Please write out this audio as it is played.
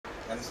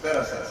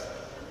Καλησπέρα σας.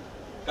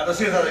 Καλώς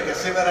ήρθατε και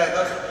σήμερα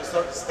εδώ στο κλειστό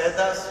της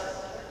τέντας,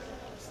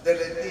 στην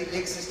τελετή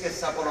λήξης και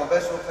στις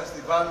απονομές του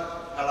Φεστιβάλ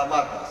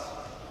Καλαμάτας.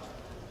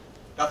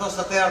 Καθώς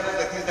το 4ου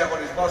Διεθνούς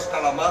Διαγωνισμός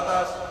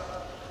Καλαμάτας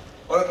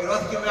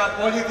ολοκληρώθηκε με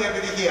απόλυτη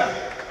επιτυχία.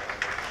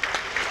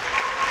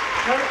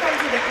 Welcome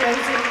to the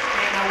closing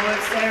and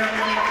award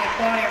ceremony of the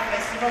Choir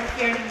Festival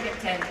here in the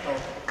temple.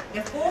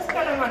 The 4th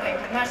Kalamata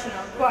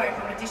International Choir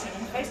Competition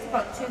and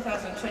Festival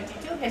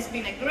 2022 has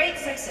been a great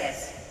success.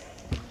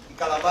 Η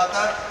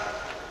Καλαμάτα,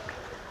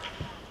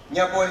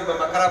 μια πόλη με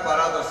μακρά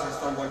παράδοση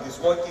στον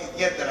πολιτισμό και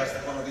ιδιαίτερα στη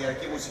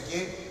χοροδιακή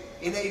μουσική,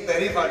 είναι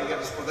υπερήφανη για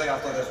τη σπουδαία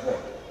αυτό θεσμό.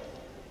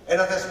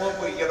 Ένα θεσμό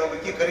που η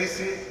υγειονομική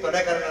κρίση τον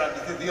έκανε να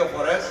αναπτυχθεί 2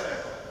 φορές.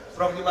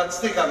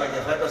 Προβληματιστήκαμε και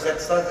φέτος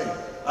έτσι θα δει,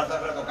 αν θα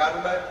πρέπει να το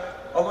κάνουμε.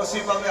 Όμως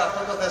είπαμε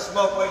αυτό το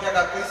θεσμό που έχει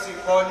αγαπήσει η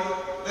πόλη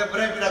δεν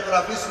πρέπει να τον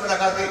αφήσουμε να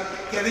χαθεί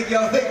και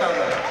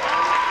δικαιωθήκαμε.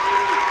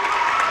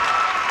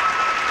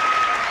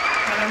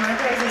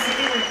 Kalamata is a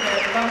city with a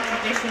long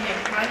tradition in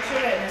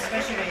culture and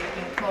especially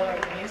in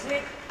choral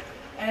music,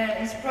 and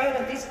is proud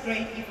of this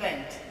great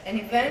event, an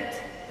event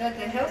that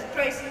the health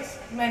crisis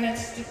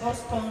managed to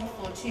postpone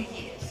for 2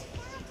 years.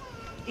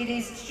 It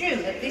is true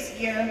that this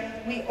year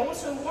we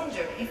also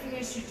wonder if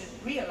we should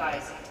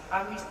realize it,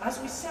 as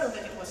we saw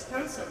that it was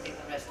cancelled in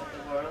the rest of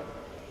the world,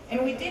 and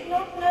we did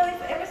not know if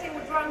everything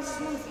would run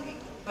smoothly,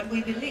 but we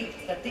believed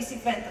that this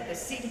event that the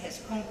city has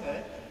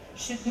conquered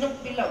should not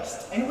be lost,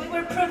 and we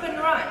were proven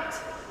right.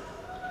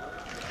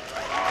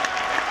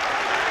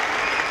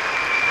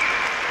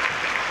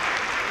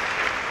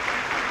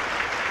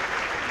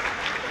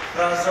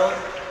 Εκφράζω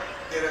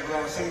την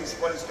ευγνωμοσύνη της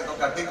πόλης και των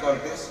κατοίκων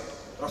της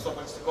προς τον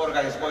πολιτιστικό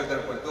οργανισμό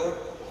Interculture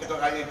και τον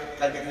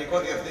καλλιτεχνικό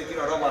διευθυντή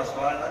κύριο Ρόμαν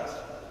Βάναξ.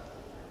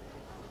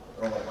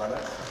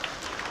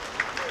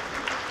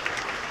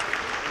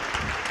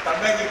 Τα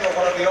μέλη των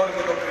χωροδιών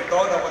και των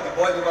κριτών από την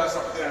πόλη μας,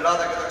 από την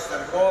Ελλάδα και το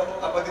εξωτερικό,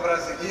 από τη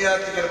Βραζιλία,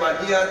 τη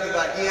Γερμανία, τη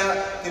Δανία,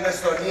 την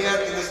Εστονία,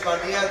 την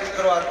Ισπανία, την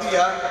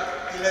Κροατία,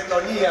 τη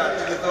Λετονία,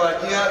 τη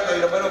Λιθουανία, το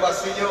Ηνωμένο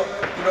Βασίλειο,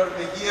 την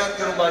Νορβηγία, τη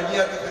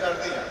Ρουμανία, τη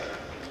Φιλανδία.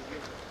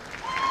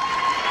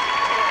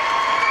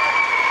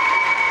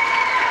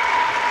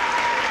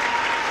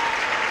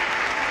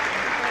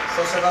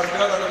 Στο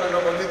σεβασμιότατο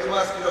Μητροπολίτη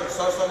μας, κύριο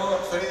Χρυσόστομο,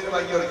 στο Ίδρυμα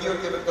Γεωργίου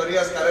και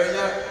Βικτωρίας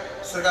Καρέλια,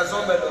 στους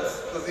εργαζόμενους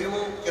του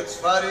Δήμου και της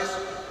Φάρης,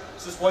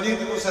 στους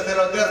πολύτιμους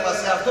εθελοντές μας,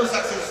 σε αυτούς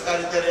αξίζουν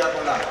συγχαρητήρια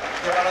πολλά.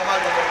 Και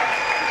παραμάλια πολλά.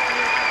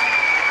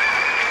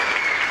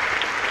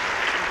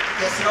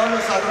 Και σε όλους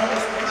τους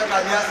ανθρώπους που έχουν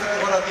αγκαλιάσει τη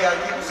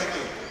χοροδιακή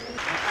μουσική.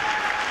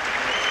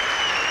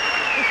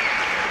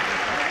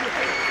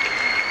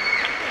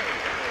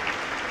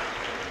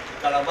 Η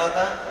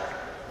Καλαμάτα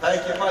θα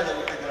έχει και πάλι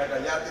ανοιχτή την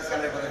αγκαλιά της για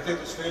να υποδεχτεί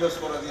τους φίλους της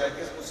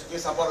χοροδιακής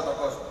μουσικής από όλο τον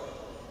κόσμο.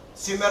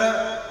 Σήμερα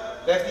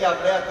πέφτει η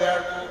αυλαία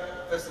 4ου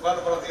Φεστιβάλ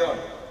Χορωδιών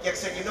και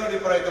ξεκινούν οι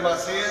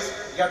προετοιμασίες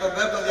για τον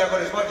 5ο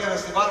διαγωνισμό και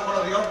Φεστιβάλ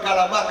Χορωδιών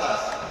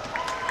Καλαμάτας.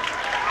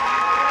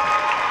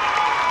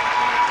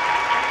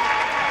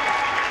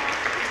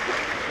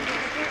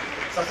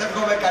 Σας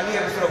εύχομαι καλή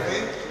επιστροφή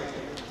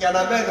και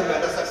αναμένουμε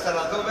να σας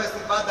ξαναδούμε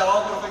στην πάντα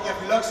όμορφη και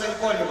φιλόξενη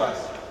πόλη μας.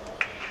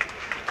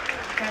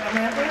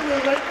 Kalamata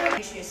will welcome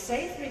you a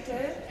safe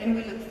return, and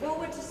we look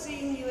forward to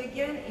seeing you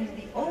again in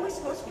the always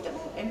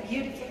hospitable and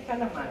beautiful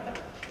Kalamata.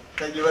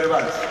 Thank you very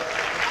much.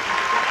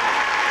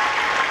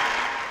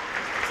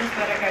 Σας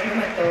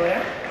παρακαλούμε τώρα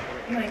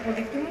να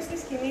υποδεχτούμε στη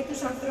σκηνή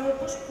τους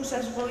ανθρώπους που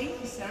σας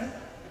βοήθησαν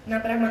να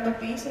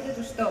πραγματοποιήσετε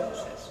τους στόχους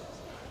σας.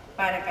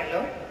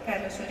 Παρακαλώ,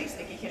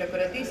 καλωσορίστε και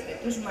χειροκροτήστε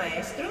τους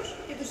μαέστρους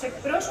και τους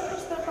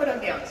εκπρόσωπους των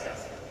χοροδιών σας.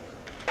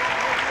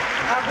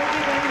 Από τη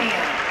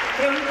Ρουμανία,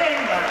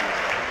 Φροντέμπα.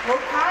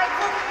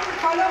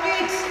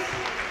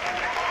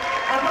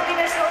 Από την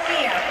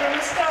Εστονία, from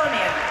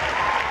Estonia.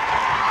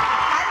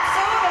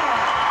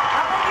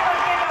 Από τη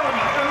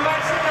Βαρκελόνη, from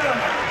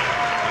Barcelona.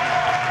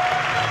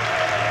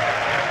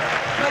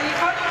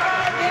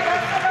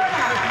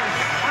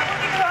 Από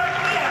την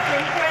Κροατία,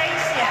 from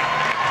Croatia.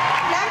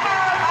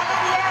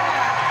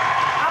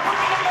 Από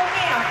την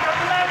Λετωνία, from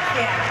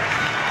Latvia.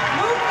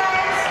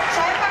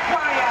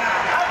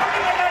 Από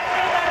την Μεγάλη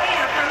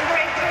Βρετανία, from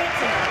Great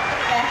Britain.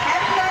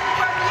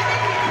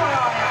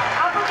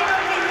 Από την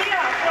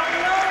Νορβηγία, from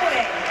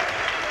Norway.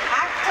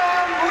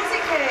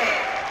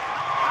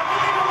 Από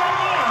την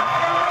Ρουμανία,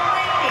 from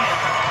Romania.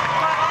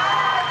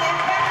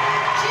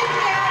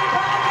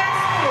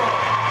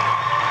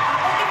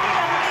 Από την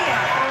Φιλανδία,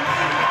 from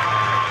Finland.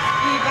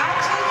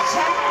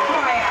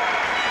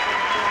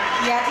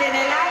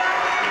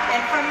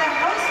 And from the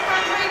host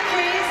country,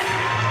 Greece,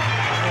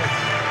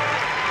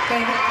 Το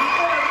ειδική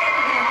χοροδία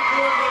του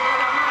Δημοτικού Οδείου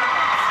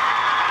Καλαμάτας.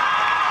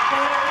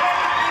 Χοροδία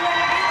του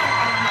Κοινωνικού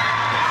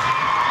Καλαμάτας.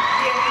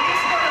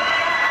 Διεθνής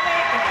χοροδία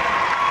Πέτρη.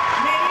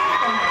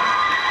 Μερίδωνο.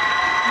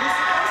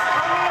 Μουσικός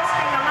Όμιλος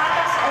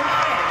Καλαμάτας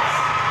Ορφέας.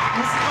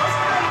 Μουσικός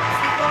και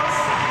πολιτιστικός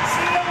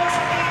Σύλλογος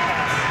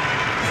Κρήτας.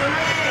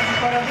 Ζωνέ,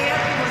 χοροδία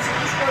του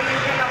Μουσικού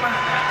Σχολείου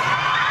Καλαμάτας.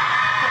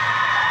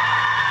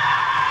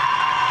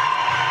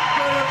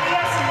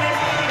 Χοροδία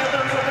Συνδέσμου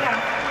Πυροτών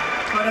Ζωγράφων.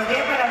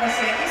 Χοροδία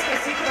παραδοσιακής και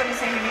σύγχρονης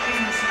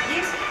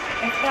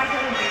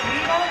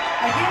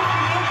Αγίου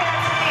Φιλίου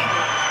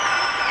Καρατσινίδου,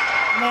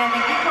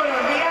 νεανική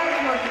χοροδία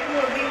Δημοτικού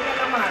Οδείου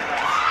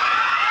Καλαμάτας.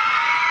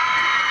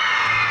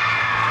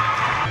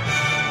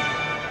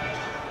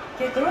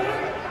 Και τώρα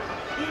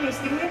είναι η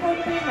στιγμή που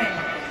όλοι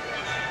περιμένετε.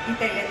 Η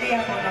τελετή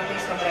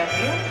απονομής των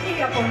βραβείων και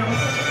η απονομή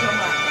των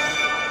διπλωμάτων.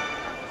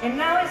 And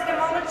now is the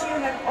moment you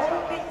have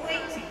all been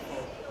waiting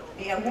for,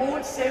 the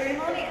award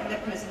ceremony and the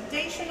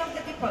presentation of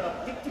the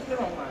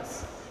diplomas.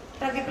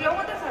 Τα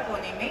διπλώματα θα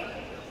απονείμει.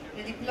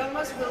 The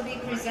diplomas will be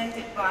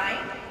presented by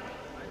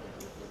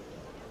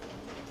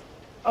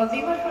ο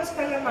Δήμαρχος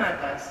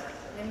Καλαμάτας,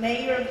 the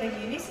Mayor of the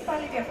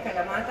Municipality of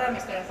Kalamata,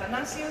 Mr.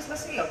 Athanasios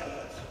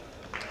Vasilopoulos.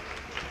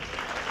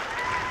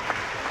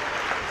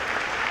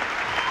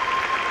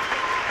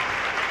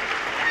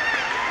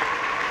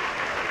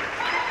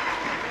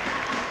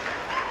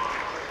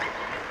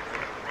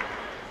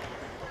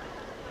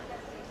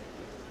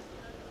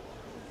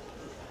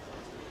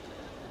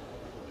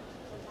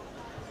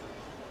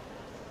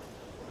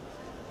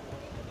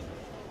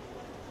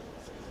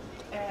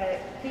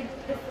 Could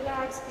the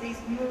flags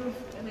please move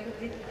a little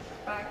bit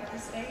back at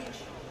the stage?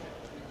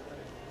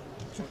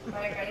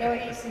 Παρακαλώ,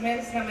 οι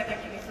σημαίες να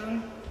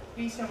μετακινηθούν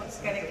πίσω από τις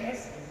καρέκλες.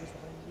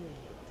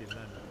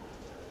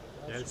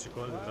 Οι άλλοι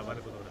σηκώνουν, τραβάνε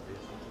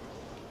φωτογραφίες.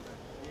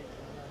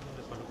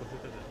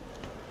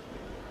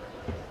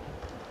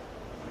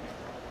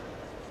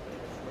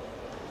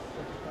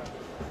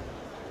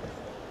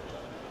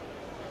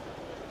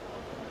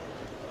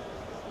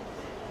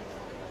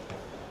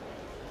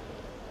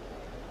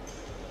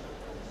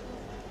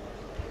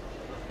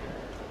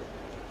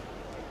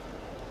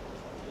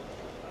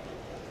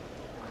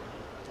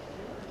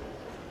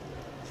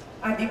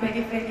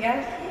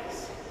 Αντιπεριφερειάρχης,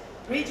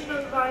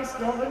 Regional Vice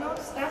Governor,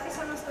 Στάθης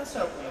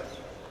Αναστασόπουλος.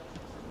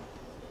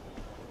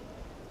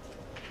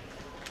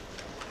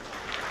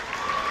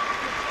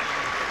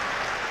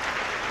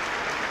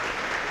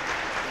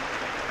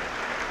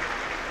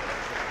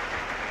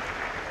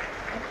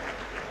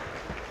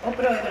 Ο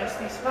πρόεδρος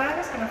της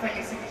ΦΑΡΕΣ,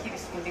 Αναφαλής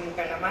Επιχείρησης του Δήμου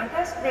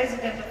Καλαμάτας,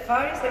 President of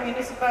FARES, the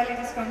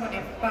Municipality's Company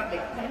of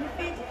Public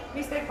Benefit,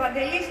 Mr.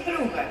 Παντελής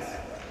Δρούγας.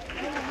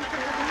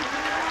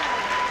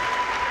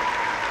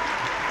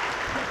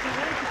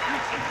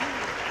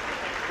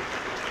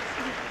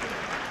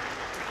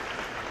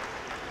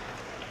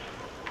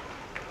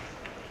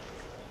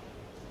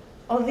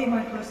 Ο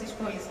Δήμαρχος της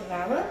πόλης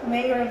Λάουελ,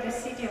 Mayor of the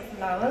City of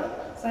Lowell,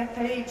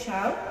 Zachary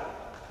Chow.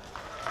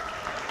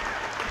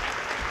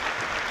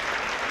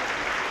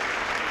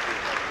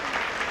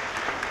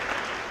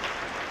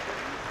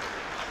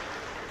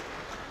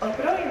 Ο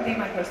πρώην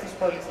Δήμαρχος της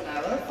πόλης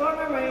Λάουελ,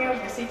 former Mayor of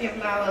the City of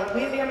Lowell,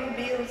 William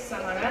Bill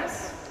Samaras.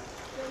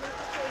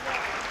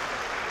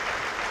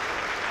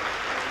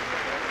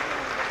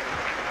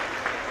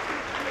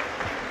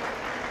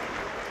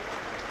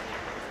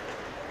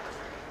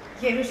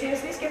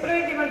 Γερουσιαστής και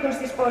πρώην Δήμαρχος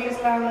της πόλης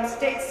Lowell,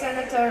 State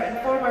Senator and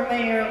former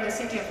Mayor of the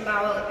City of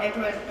Lowell,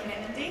 Edward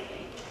Kennedy.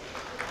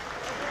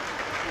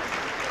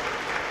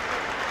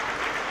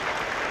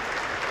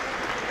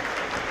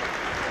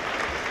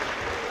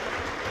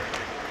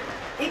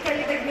 Οι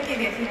καλλιτεχνικοί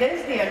διευθυντές,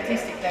 the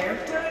artistic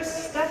directors,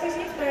 Στάθης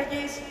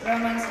Λιφτάκης,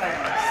 Roman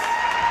Slanis.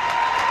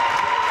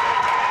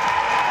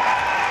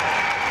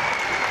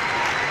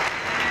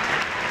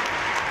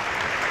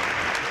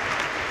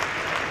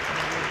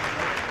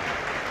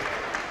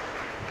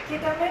 Και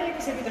τα μέλη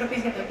της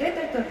Επιτροπής για τον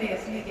 4ο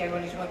Διεθνή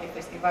Διαγωνισμό και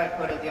Φεστιβάλ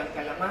Χορωδιών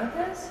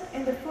Καλαμάτας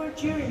and the 4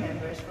 jury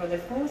members for the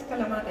 4th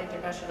Kalamata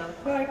International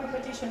Choir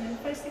Competition and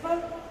Festival,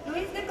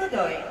 Luis de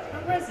Godoy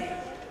from Brazil.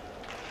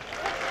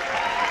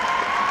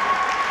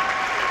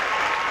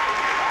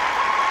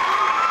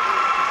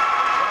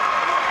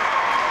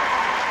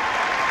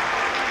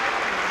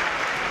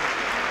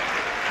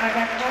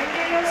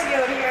 Agapangelios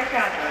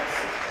Georgiakatos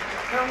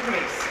from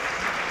Greece.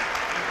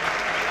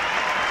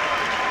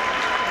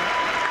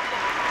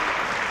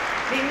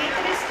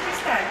 Dimitris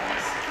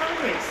Christakis from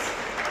Greece.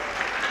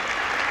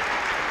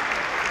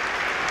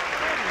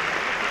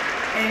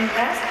 And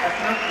last but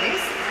not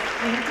least,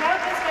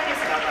 Mintauskas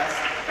Stanislavas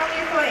from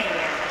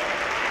Lithuania.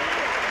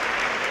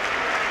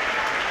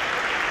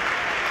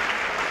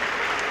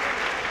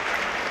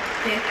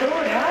 Και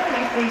τώρα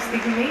ήρθε η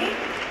στιγμή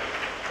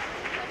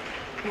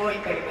που όλοι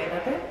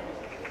περιμένατε,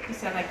 της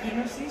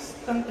ανακοίνωσης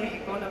των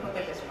τελικών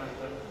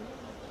αποτελεσμάτων.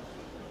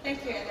 Thank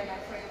you, Elena,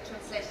 for your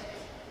translation.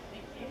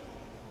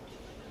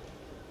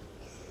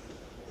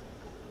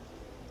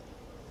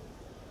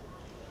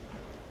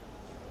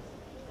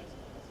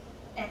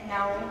 And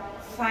now,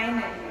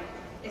 finally,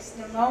 is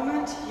the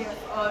moment you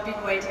have all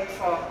been waiting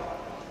for.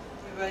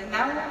 We will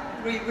now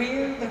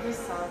reveal the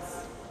results.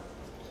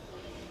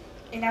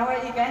 In our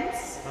events,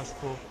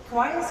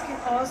 choirs can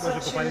also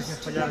choose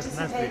to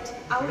participate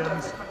out of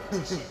the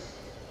competition.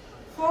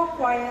 4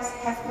 choirs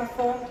have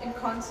performed in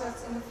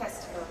concerts in the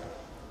festival.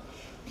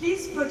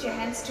 Please put your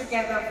hands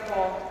together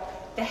for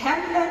the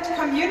Hamland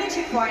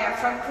Community Choir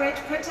from Great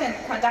Britain,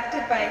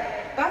 conducted by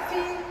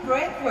Buffy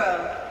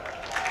Breakwell.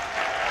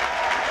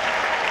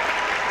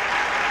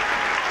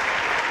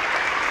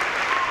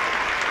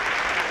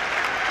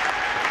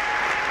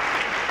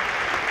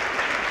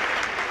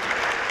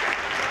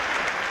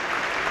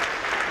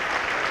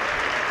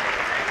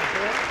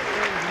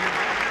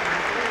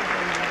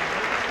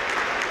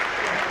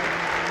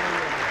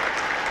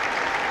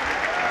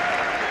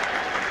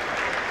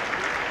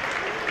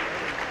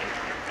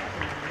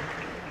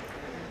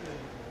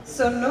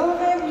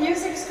 Sonore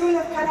Music School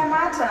of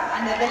Calamata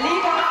under the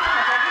lead of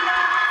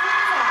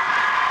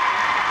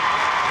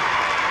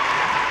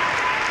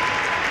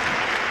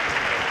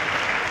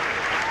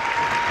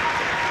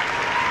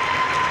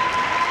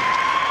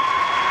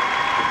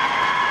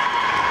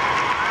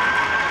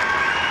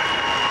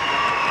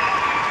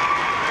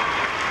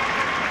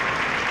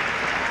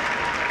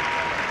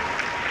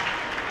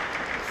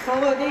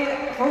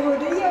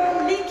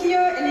Horodión lήξης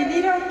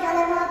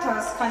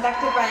Kalamatas,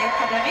 conducted by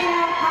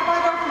Katerina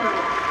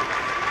Papadopoulou.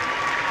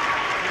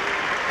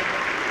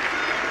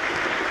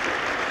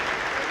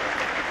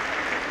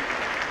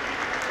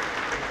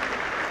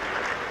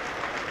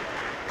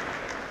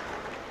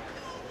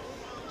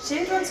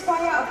 Children's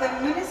choir of the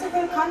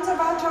Municipal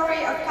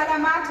Conservatory of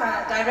Kalamata,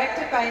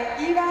 directed by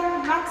Ivan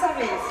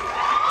Matsaris.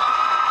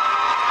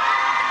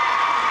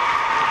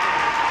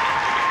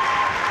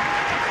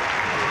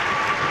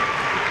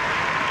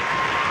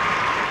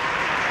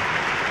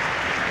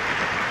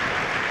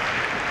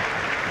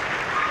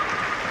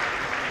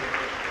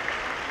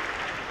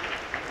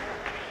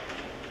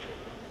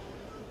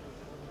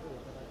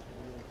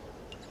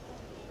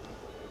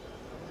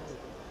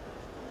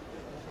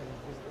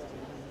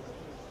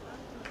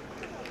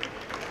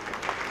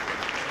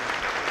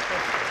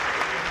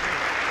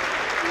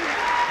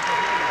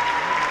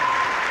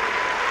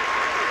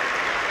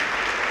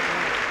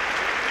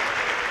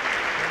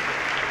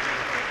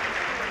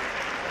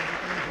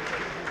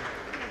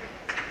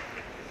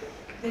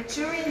 The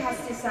jury has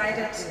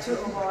decided to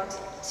award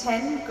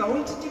 10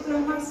 gold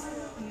diplomas,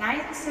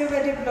 9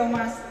 silver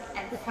diplomas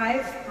and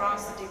 5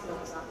 bronze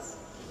diplomas.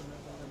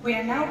 We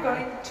are now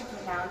going to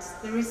pronounce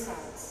the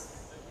results.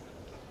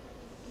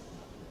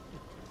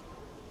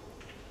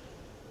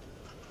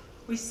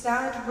 We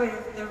start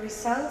with the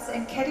results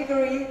in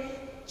category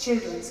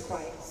Children's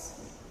Choirs.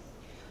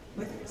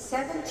 With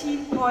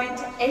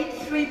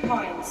 17.83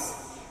 points,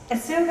 a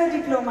silver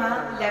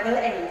diploma level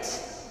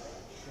 8.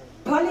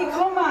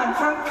 Polychroman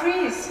from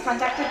Greece,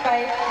 conducted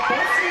by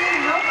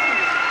Bessie Loki.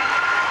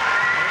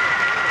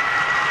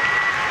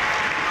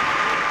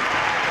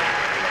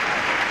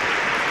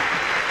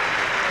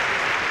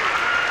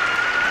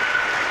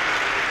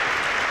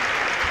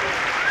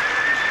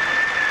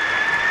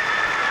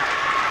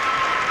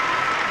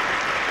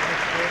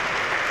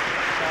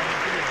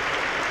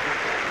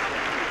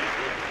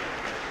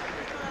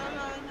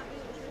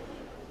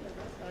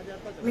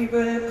 We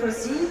will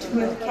proceed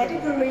with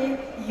category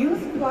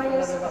Youth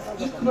Choirs of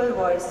Equal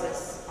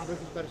Voices.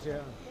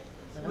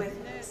 With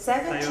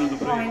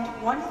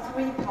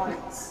 17.13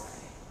 points,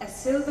 a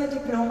silver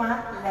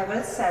diploma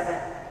level 7.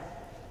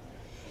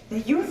 The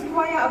Youth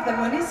Choir of the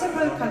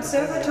Municipal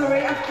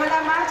Conservatory of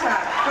Kalamata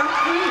from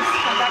Greece,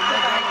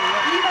 conducted by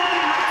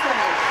Ivan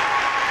Matsaris.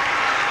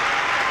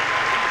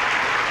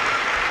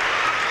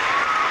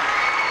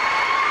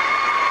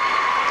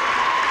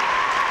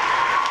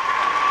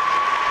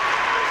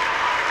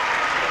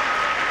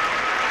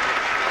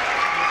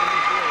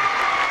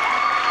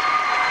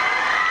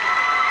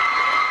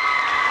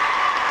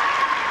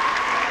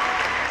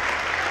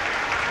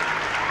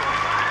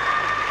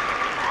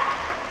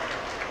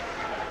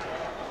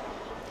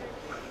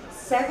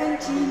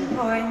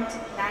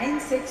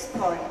 .96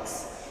 points,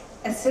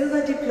 a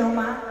silver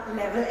diploma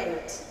level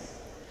 8.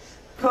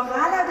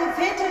 Chorala de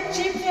Fete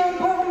Ciprian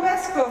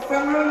Porumbescu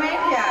from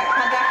Romania,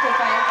 conducted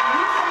by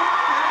Lisa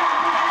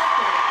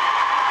Porumbescu.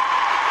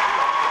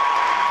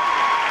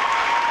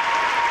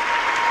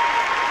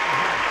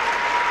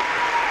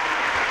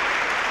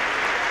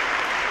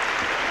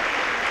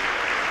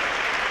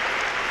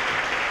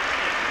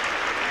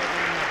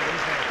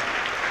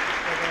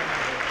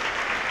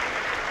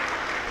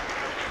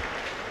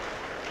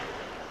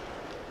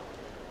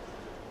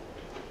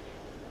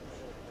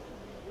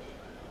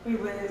 We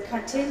will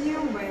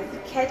continue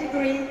with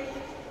category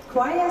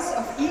Choirs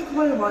of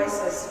Equal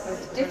Voices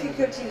with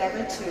difficulty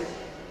level 2.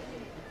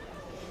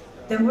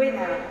 The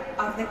winner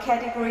of the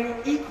category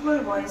Equal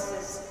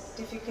Voices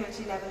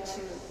difficulty level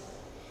 2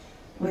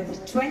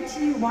 with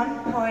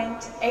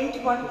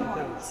 21.81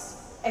 points,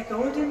 a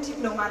golden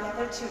diploma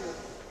level 2,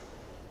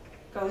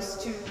 goes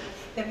to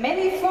the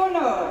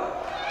Melifono,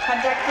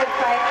 conducted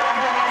by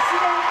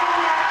Anasida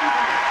Kuliaki.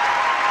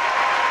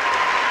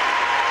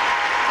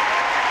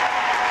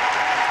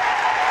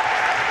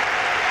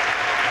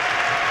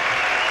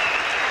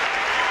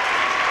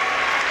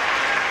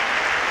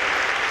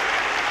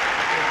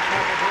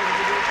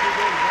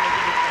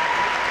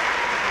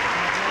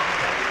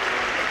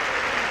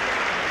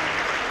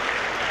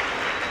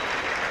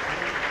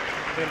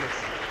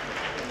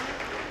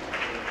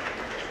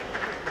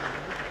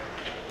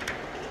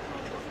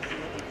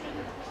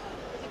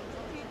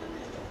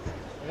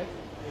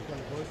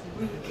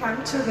 We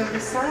come to the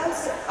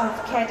results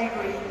of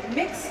category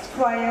Mixed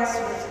Choirs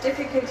with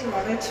difficulty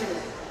level 2.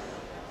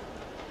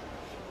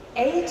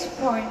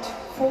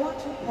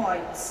 8.42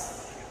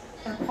 points,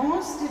 a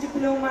bronze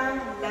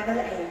diploma level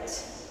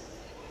 8.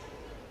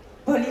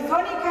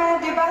 Polifónica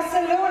de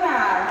Barcelona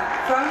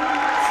from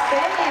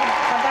Spain,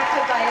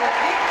 conducted by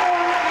Victor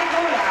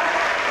Rigola.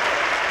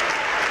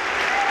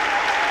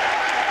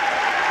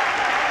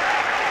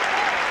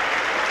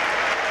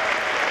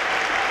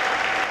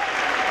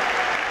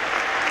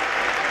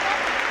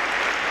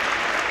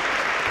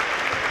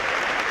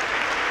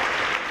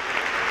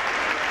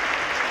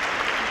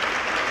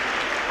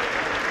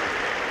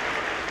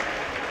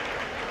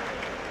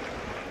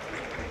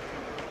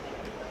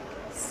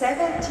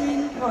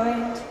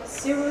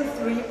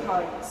 17.03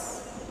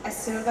 points, a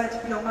silver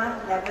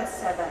diploma level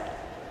 7.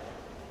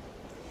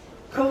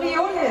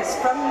 Coriolis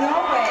from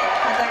Norway,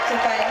 conducted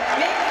by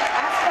Mick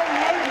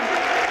Aspen-Melby.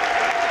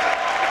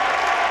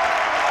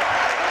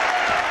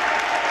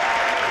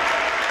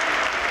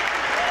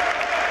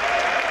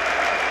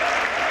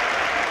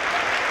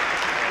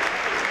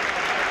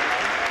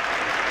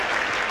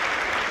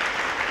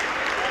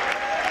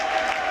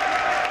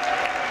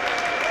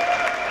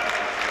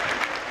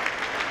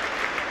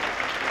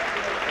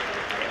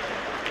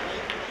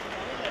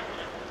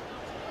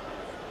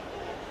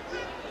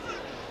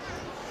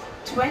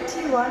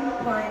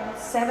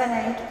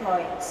 21.78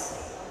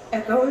 points, a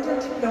golden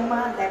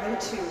diploma level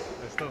 2.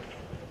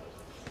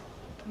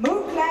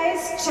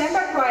 Mooklais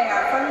Chamber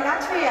Choir from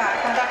Latvia,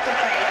 conducted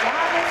by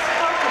Jānis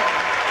Kokin.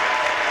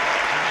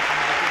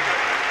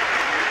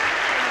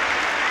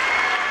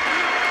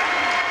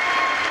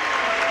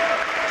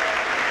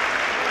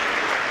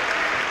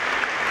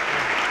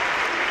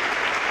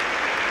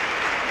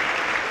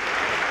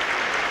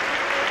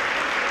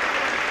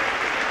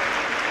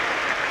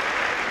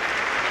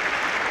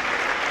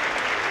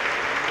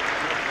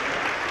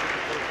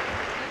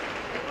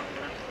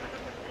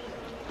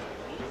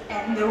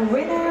 And the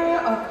winner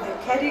of the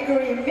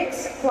category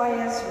Mixed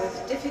Choirs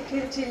with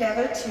difficulty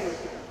level 2,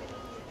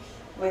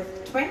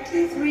 with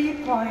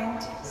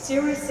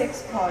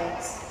 23.06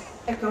 points,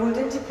 a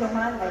golden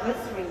diploma level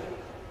 3,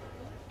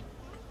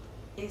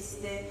 is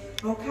the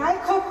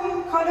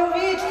Vokalgruppen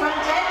Kolorit from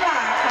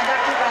Denmark,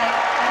 conducted by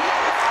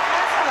Niels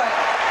Kassold.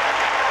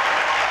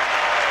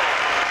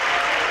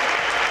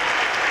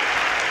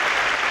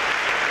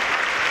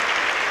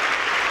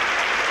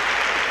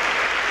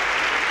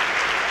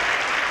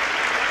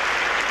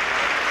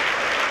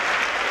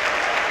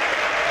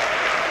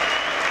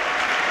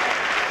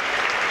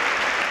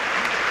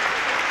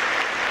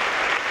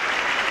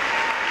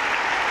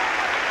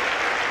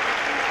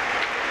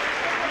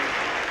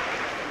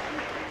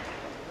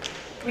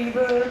 We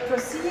will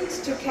proceed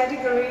to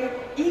category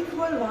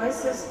Equal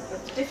Voices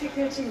with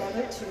difficulty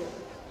level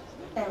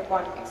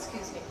 1,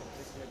 excuse me.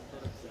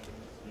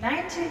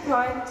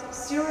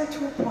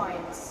 19.02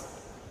 points,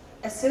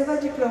 a silver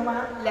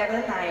diploma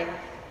level 9.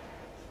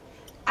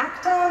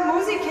 Acta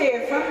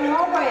Musicae from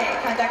Norway,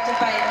 conducted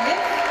by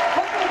Liv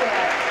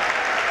Hukkelberg.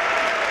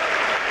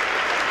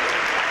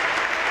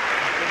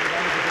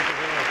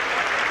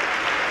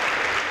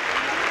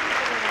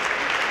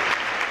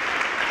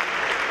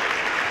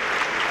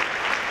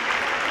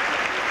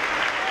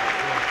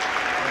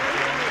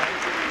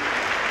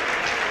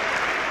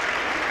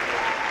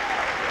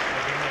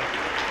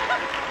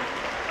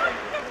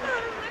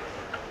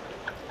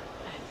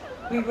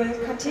 We will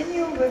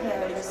continue with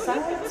the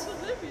results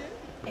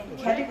in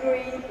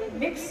category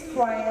Mixed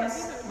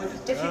Choirs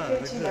with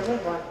difficulty level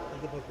 1.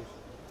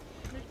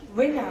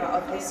 Winner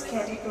of this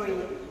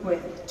category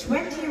with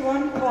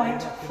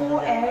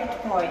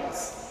 21.48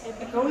 points,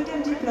 a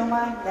golden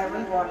diploma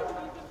level 1.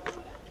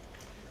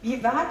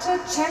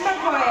 Vivate Chamber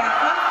Choir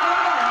from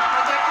Finland,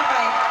 conducted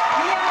by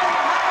Pia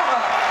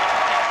Makarov.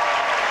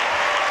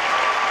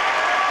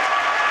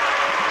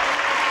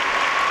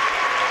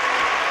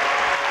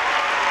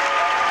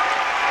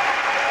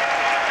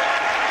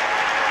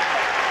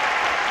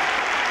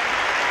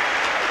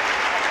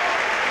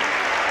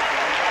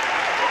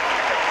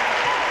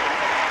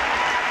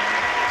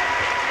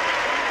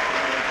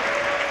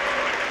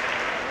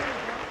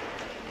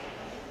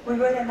 We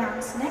will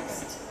announce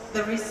next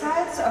the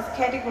results of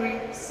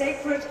category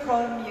Sacred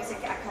Choral Music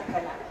a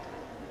cappella.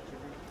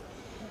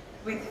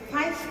 With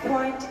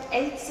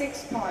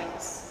 5.86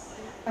 points,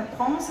 a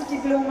bronze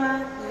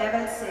diploma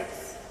level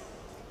 6.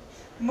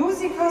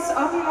 Musicos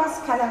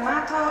Omnios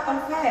Kalamata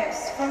of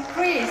Waves from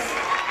Greece,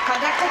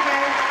 conducted by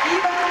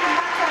Ivan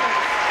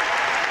Mataris.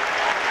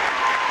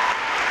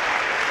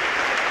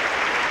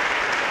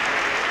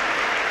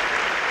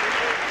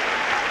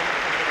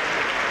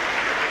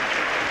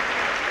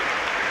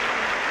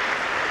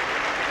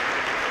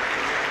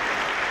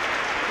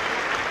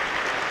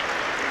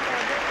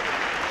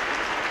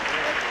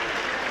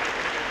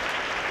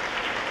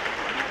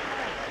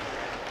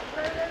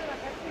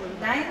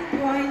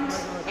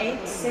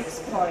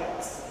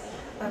 Points,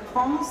 a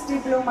bronze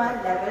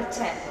diploma level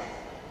 10.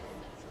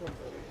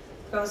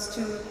 Goes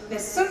to the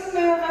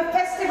Sunnmøre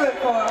Festival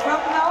Choir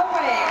from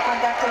Norway,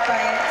 conducted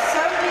by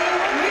Sölvi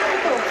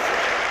Mykkelbos.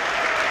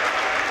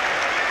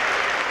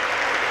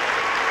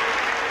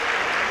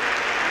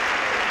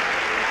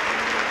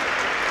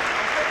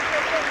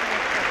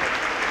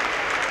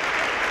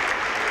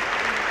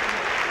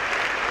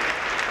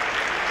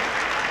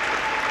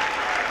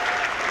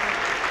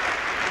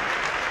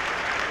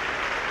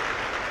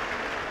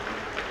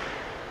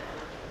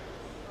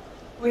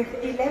 With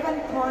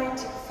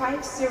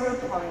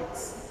 11.50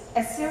 points,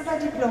 a silver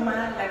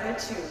diploma level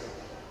 2.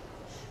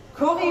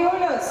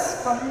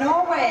 Coriolis from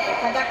Norway,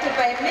 conducted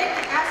by Mick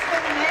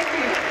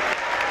Aspen-Melby.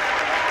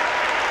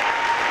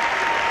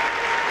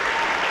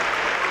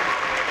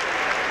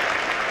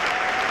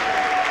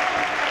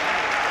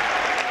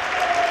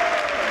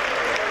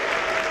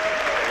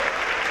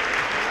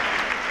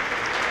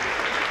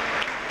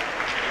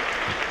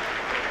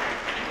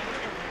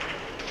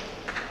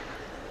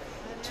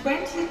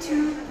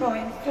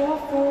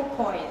 22.44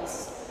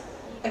 points,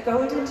 a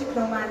golden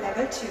diploma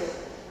level 2.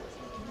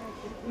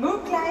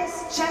 Muklais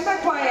Chamber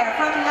Choir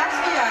from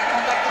Latvia,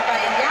 conducted by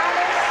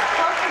Janis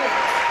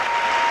Kokvins.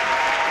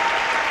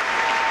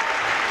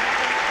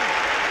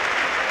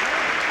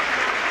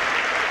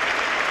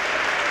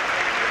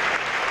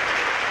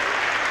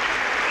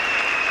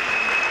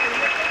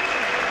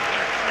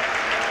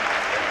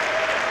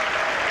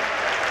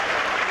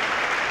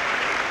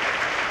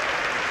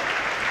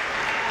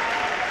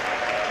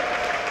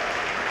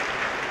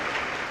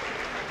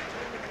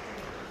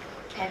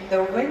 And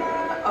the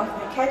winner of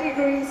the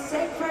category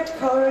Sacred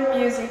Choral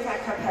Music a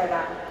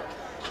Cappella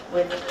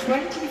with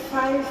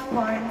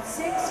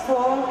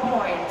 25.64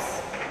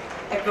 points,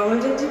 a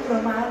golden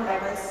diploma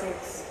level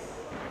 6.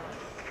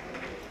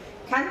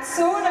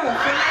 Canzone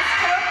from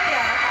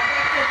Estonia,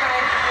 conducted by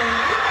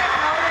Ulrika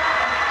Kauder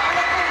and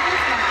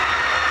Eleftheriaonline.gr.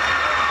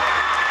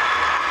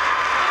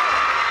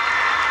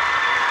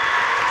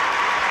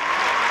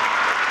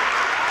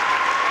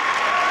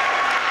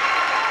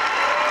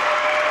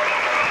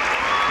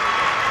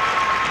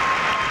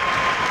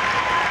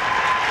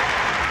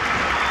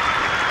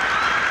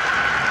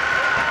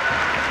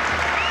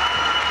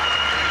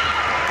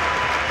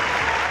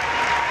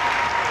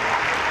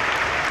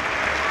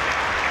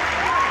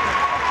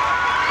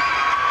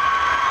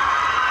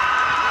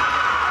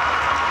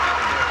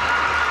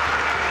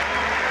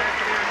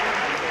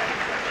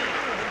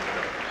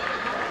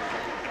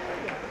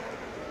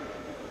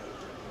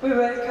 We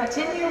will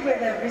continue with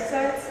the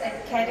results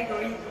and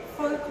category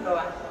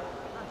Folklore.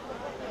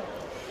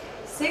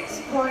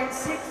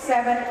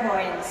 6.67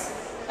 points,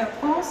 a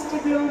bronze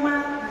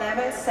diploma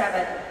level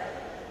 7.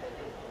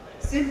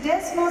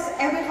 Syndesmos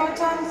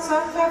Epiroton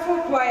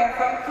Sontrafu Choir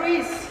from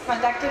Greece,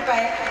 conducted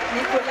by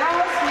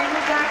Nikolaos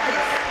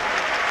Menodakis.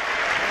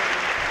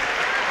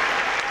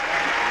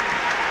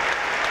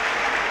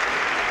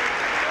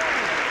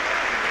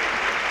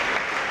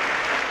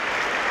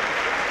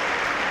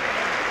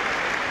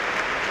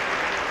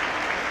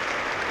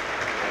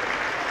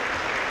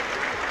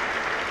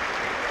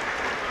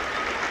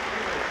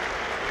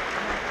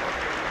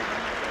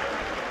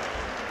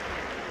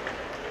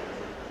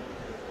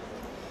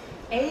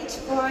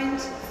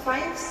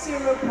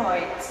 8.50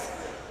 points,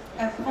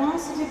 a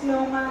bronze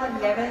diploma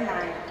level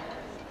 9.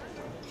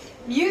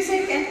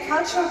 Music and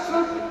culture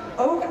group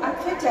Oak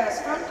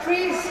Akritas from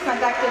Greece,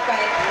 conducted by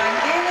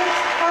Vangelis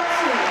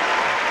Kotsu.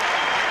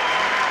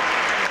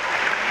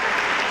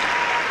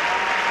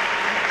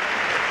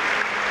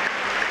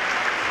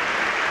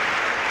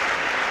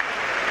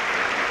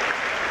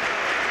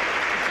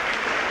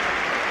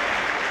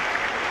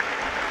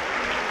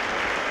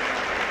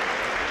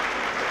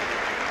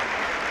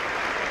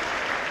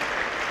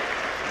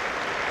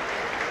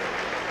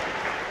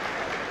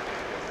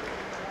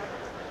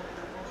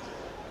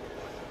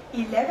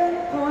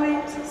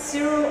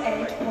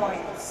 11.08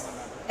 points,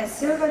 a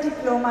silver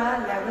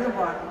diploma level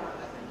 1.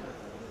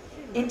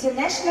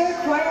 International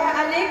Choir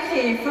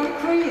Allegri from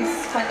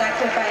Greece,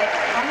 conducted by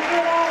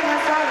Angela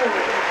Lazarou.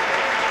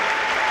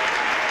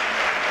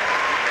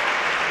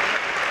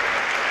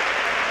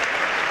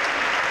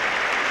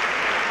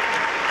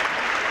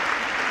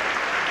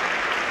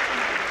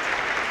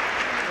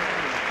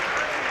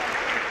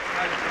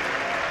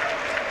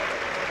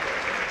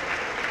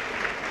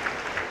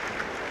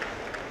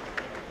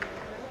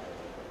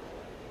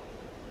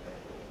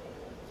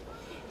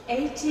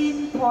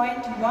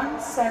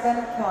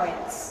 18.17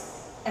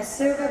 points, a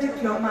silver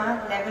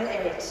diploma level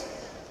 8.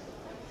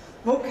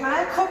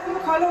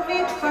 Vokalgruppen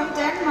Kolorit from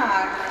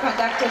Denmark,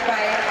 conducted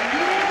by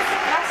Niels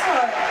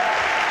Rasholm.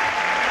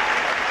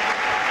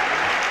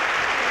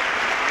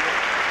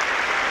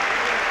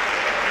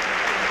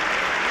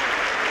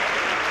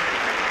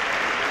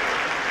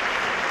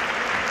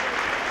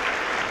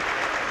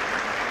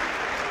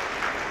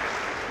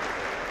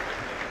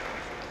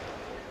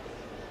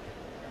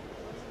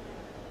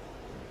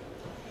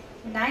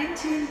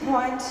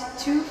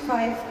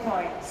 19.25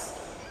 points,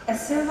 a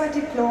silver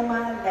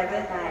diploma level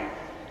 9.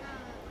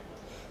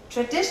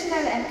 Traditional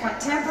and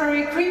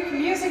contemporary Greek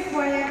music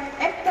choir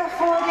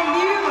Ektaphore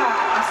Lyra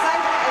of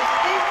St.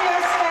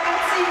 Eustathios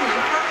Ferentzini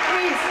from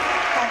Greece,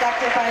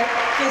 conducted by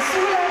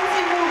Chrysoulas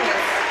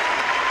Simouris.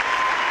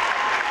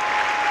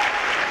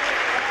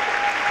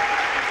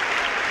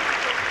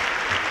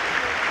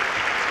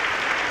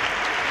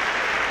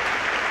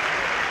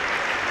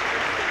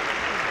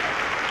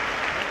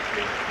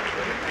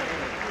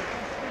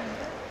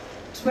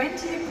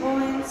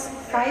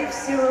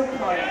 20.50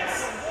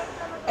 points,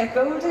 a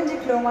golden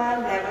diploma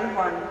level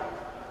 1.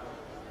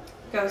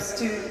 Goes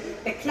to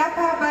the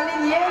Klapa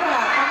Baliniera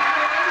from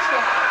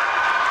Croatia.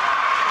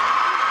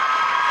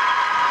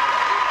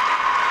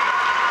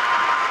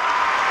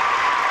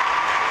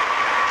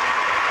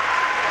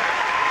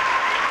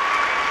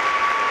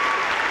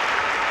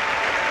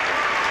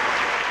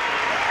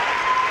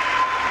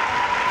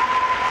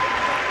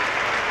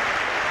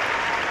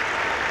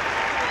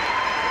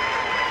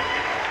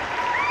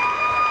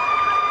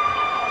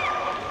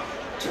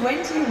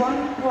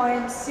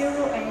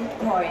 21.08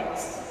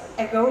 points,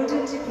 a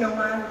Golden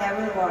Diploma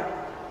Level 1.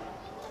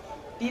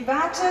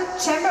 Vivate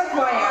Chamber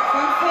Choir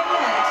from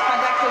Finland,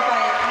 conducted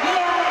by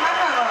Mia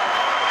Makarov.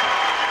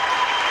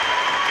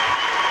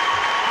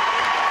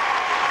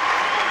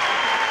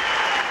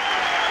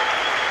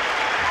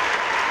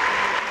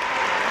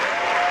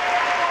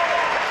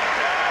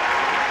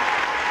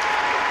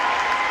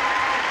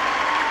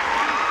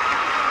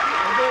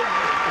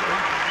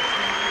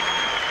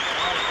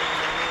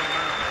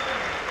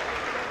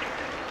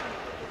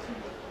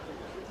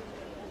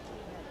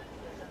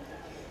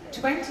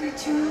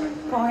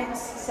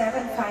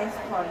 .75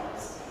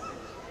 points.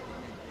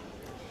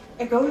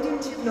 A Golden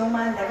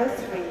Diploma Level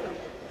 3.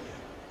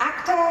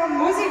 Acta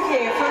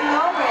Musicae from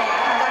Norway,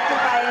 conducted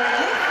by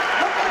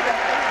eleftheriaonline.gr.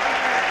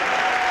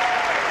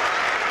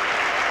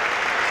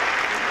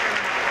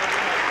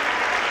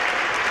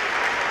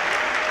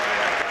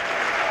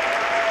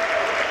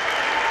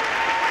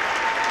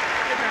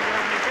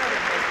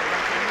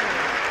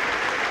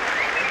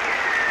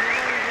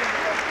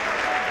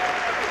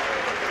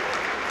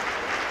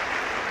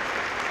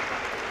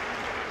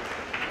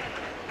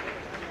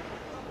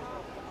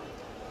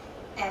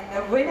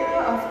 Winner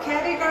of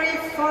category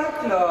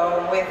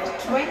folklore with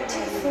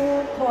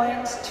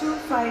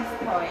 24.25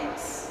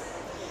 points.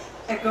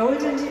 A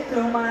Golden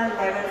Diploma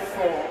Level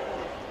 4.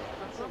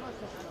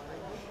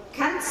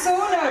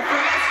 Canzone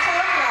from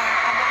Estonia,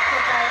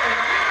 conducted by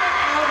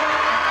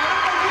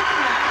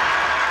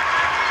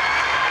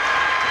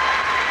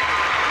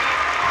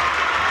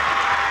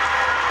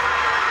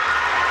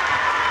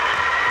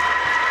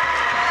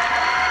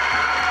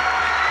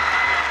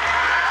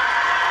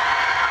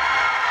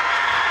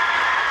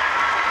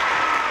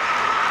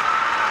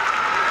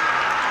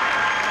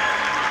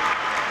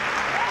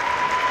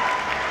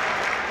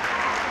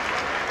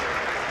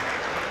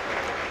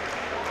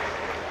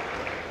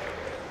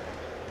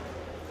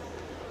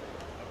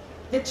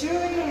The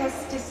jury has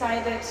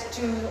decided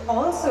to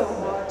also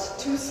award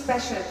 2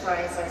 special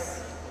prizes.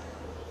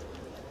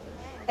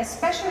 A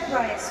special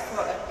prize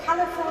for a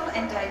colorful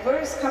and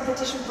diverse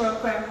competition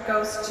program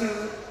goes to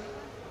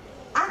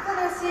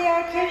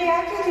Athanasia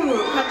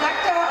Kyriakidou,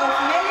 conductor of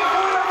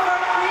Melifora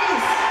from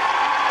Greece.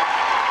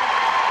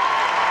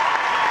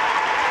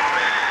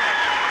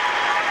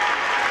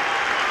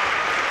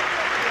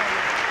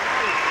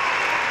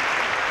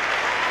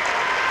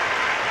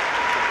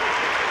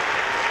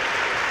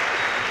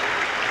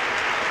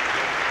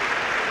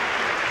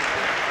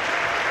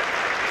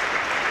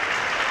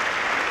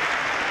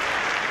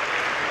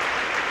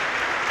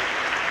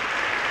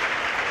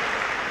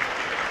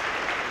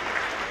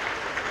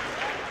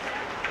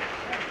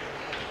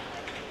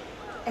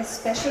 A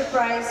special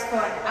prize for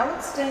an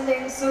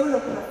outstanding solo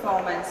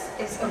performance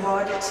is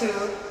awarded to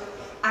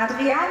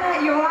Adriana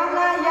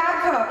Johanna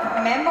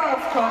Jakob, member of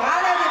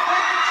Chorale de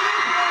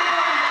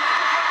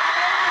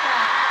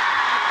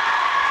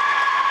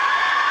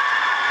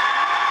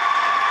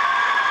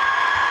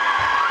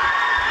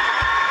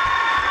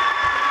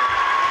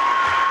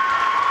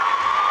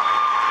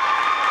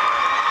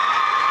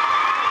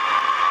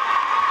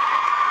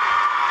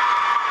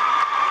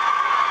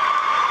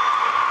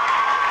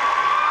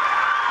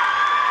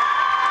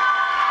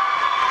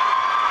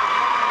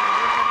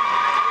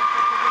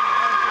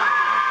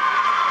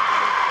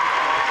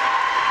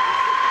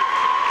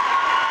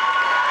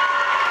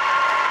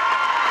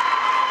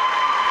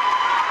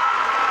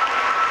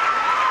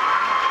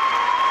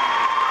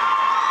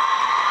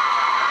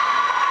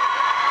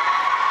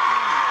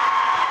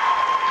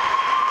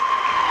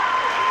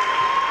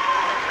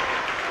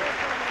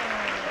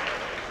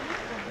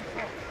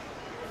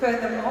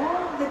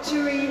Furthermore, the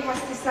jury has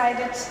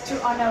decided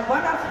to honor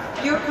one of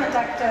your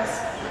conductors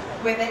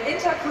with an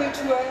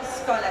Intercultural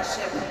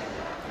Scholarship.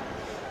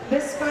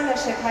 This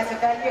scholarship has a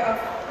value of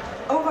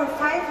over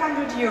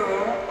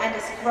 €500 and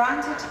is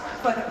granted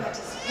for the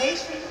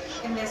participation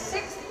in the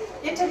 6th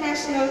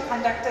International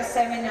Conductor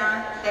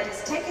Seminar that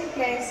is taking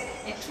place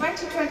in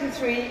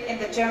 2023 in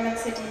the German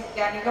city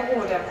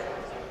Wernigerode.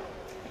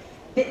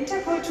 The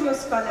Intercultural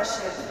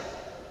Scholarship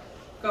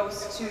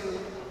goes to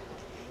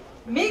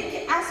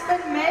Mick Aspen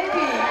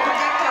Melby,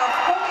 conductor of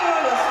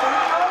Coriolis from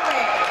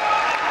Norway.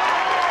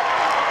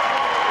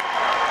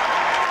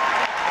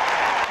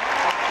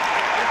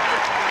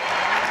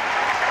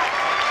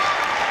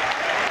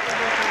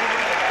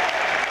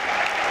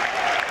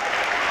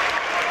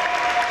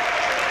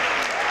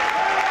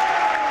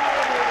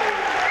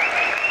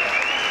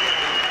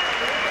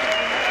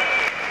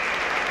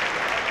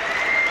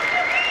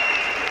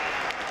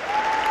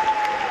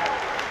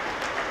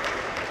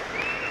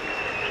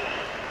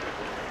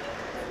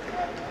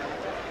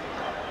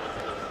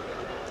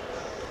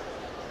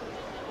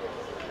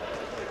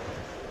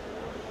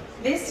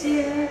 This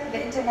year, the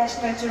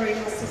international jury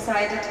has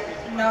decided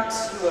not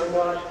to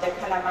award the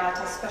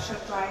Kalamata Special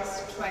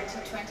Prize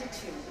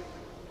 2022.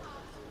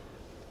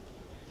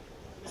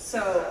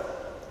 So,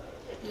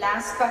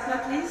 last but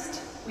not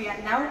least, we are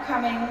now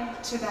coming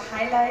to the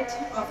highlight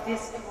of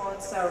this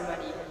award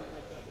ceremony,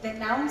 the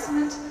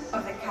announcement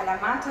of the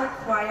Kalamata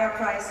Choir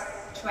Prize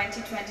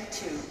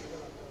 2022.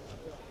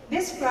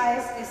 This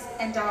prize is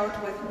endowed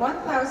with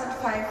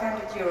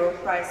 €1,500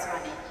 prize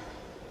money.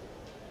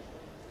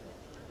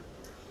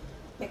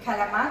 The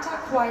Kalamata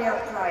Choir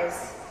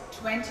Prize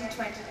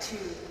 2022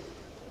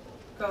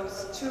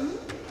 goes to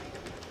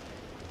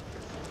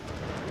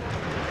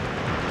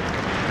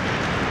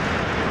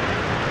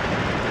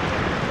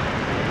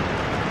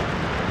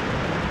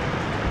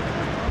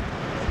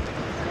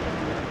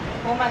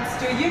Romans,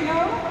 do you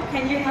know?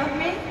 Can you help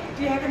me?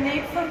 Do you have a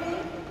name for me?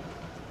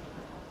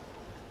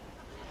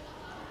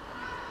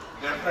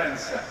 Dear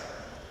friends,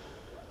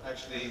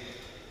 actually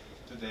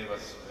today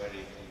was a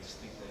very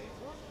interesting day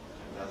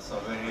and also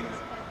a very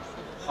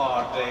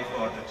hard day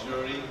for the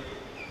jury.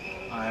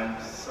 I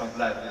am so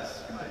glad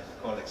my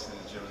colleagues in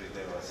the jury,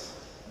 they was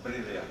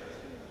brilliant.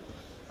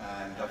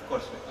 And of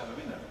course we have a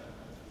winner.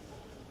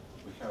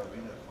 We have a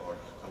winner for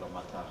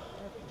Kalamata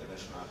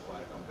International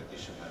Choir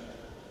Competition and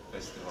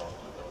Festival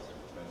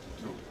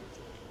 2022.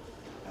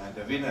 And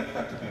the winner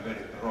had to be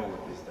very proud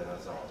with the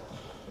result.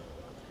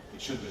 It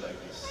should be like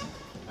this.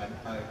 And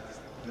I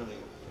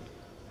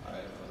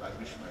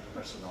wish my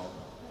personal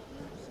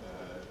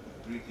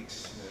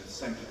greetings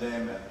sent to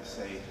them and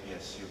say,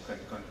 yes, you can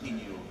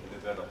continue to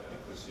develop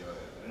because you're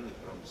a really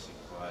promising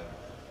choir.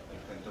 You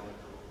can do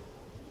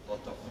a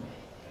lot of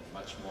and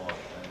much more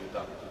than you've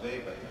done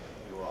today, but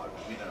you are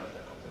the winner of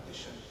the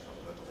competition.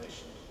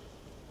 Congratulations.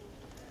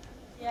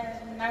 Yeah,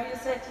 now you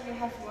said you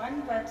have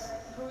won, but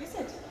who is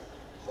it?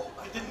 Oh,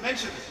 I didn't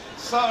mention it.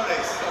 Sorry.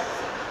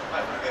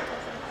 I forget.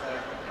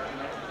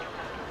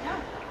 Yeah.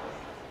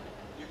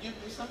 You give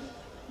me something?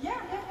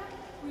 Yeah.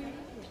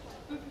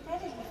 We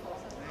prepared it before.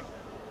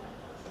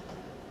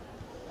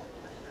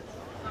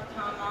 Oh,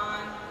 come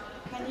on.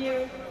 Can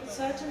you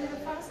search a little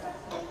faster?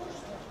 Oh,